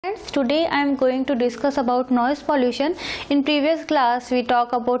Friends, today I am going to discuss about noise pollution. In previous class we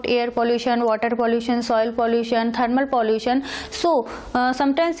talk about air pollution, water pollution, soil pollution, thermal pollution. So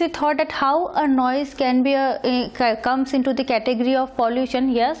sometimes we thought that how a noise can be comes into the category of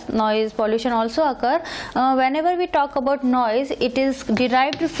pollution. Yes, noise pollution also occur. Whenever we talk about noise, it is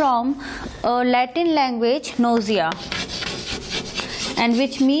derived from Latin language nausea, and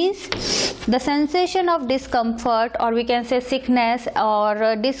which means the sensation of discomfort, or we can say sickness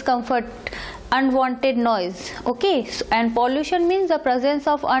or discomfort, unwanted noise. Okay, and pollution means the presence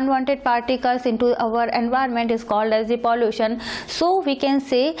of unwanted particles into our environment is called as the pollution. So we can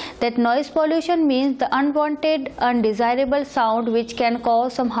say that noise pollution means the unwanted, undesirable sound which can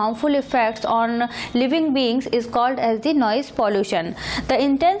cause some harmful effects on living beings is called as the noise pollution. The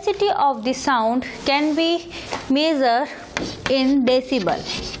intensity of the sound can be measured in decibel.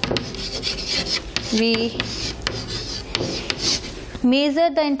 We measure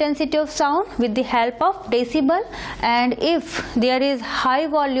the intensity of sound with the help of decibel, and if there is high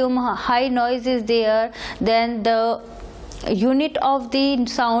volume, high noise is there, then the unit of the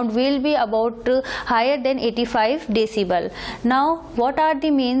sound will be about higher than 85 decibel. Now, what are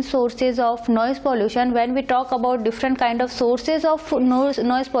the main sources of noise pollution? When we talk about different kind of sources of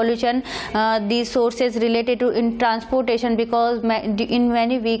noise pollution, these sources related to in transportation, because in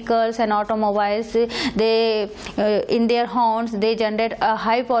many vehicles and automobiles, they in their horns they generate a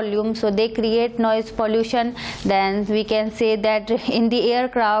high volume, so they create noise pollution. Then we can say that in the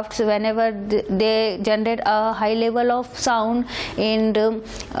aircrafts, whenever they generate a high level of sound in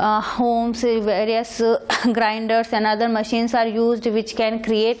homes, various grinders and other machines are used which can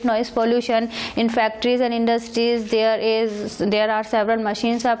create noise pollution. In factories and industries, there are several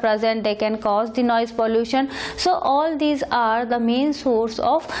machines are present, they can cause the noise pollution. So all these are the main source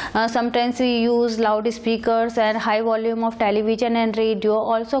of sometimes we use loudspeakers and high volume of television and radio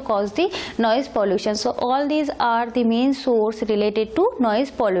also cause the noise pollution. So all these are the main source related to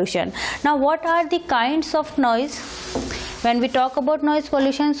noise pollution. Now, what are the kinds of noise? When we talk about noise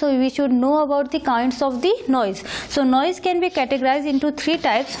pollution, so we should know about the kinds of the noise. So noise can be categorized into three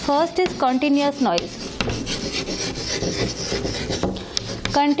types. First is continuous noise.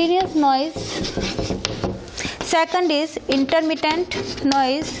 Continuous noise. Second is intermittent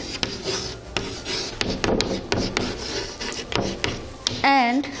noise.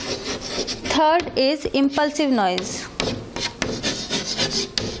 And third is impulsive noise.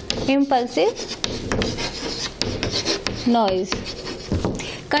 Impulsive noise.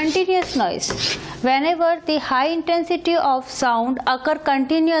 Continuous noise. Whenever the high intensity of sound occur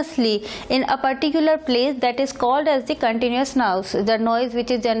continuously in a particular place, that is called as the continuous noise. The noise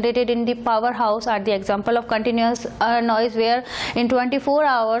which is generated in the powerhouse are the example of continuous noise, where in 24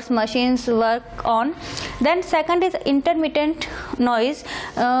 hours machines work on. Then second is intermittent noise.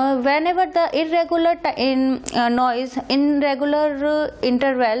 Whenever the irregular noise in regular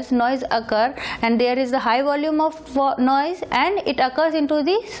intervals noise occur, and there is a high volume of noise and it occurs into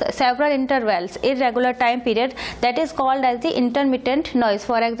the several intervals, irregular time period, that is called as the intermittent noise.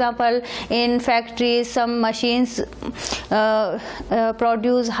 For example, in factories some machines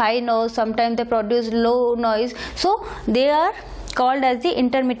produce high noise, sometimes they produce low noise, so they are called as the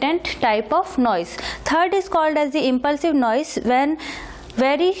intermittent type of noise. Third is called as the impulsive noise. When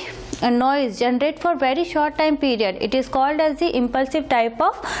very noise generate for very short time period, it is called as the impulsive type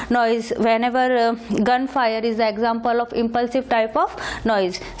of noise. Whenever gunfire is the example of impulsive type of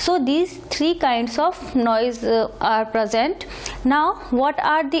noise. So these three kinds of noise are present. Now, what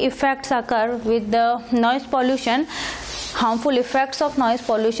are the effects occur with the noise pollution? Harmful effects of noise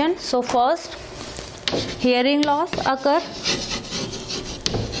pollution. So first, hearing loss occur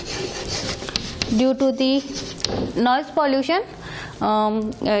due to the noise pollution.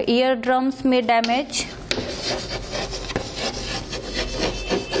 Eardrums may damage.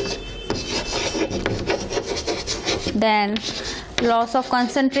 Then loss of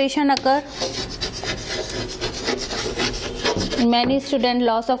concentration occur. In many students,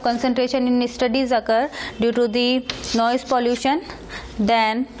 loss of concentration in studies occur due to the noise pollution.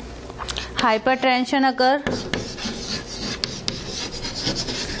 Then hypertension occur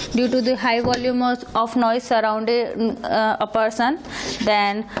due to the high volume of noise surrounding a person.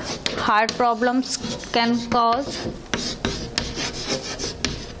 Then heart problems can cause.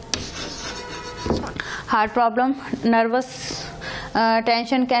 Heart problem, nervous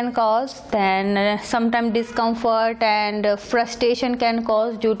tension can cause. Then sometimes discomfort and frustration can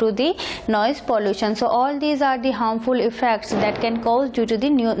cause due to the noise pollution. So all these are the harmful effects that can cause due to the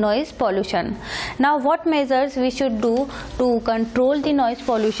noise pollution. Now, what measures we should do to control the noise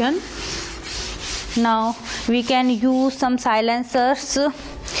pollution? Now we can use some silencers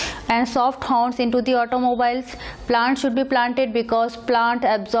and soft horns into the automobiles. Plants should be planted because plant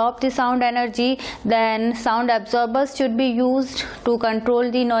absorb the sound energy. Then sound absorbers should be used to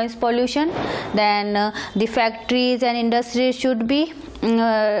control the noise pollution. Then the factories and industries should be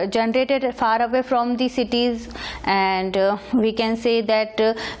generated far away from the cities, and we can say that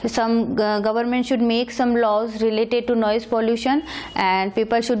some government should make some laws related to noise pollution, and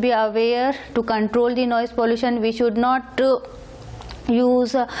people should be aware to control the noise pollution. We should not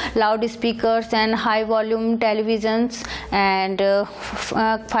use loudspeakers and high volume televisions, and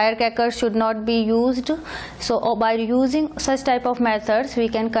firecrackers should not be used. So by using such type of methods we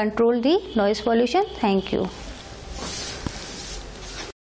can control the noise pollution. Thank you.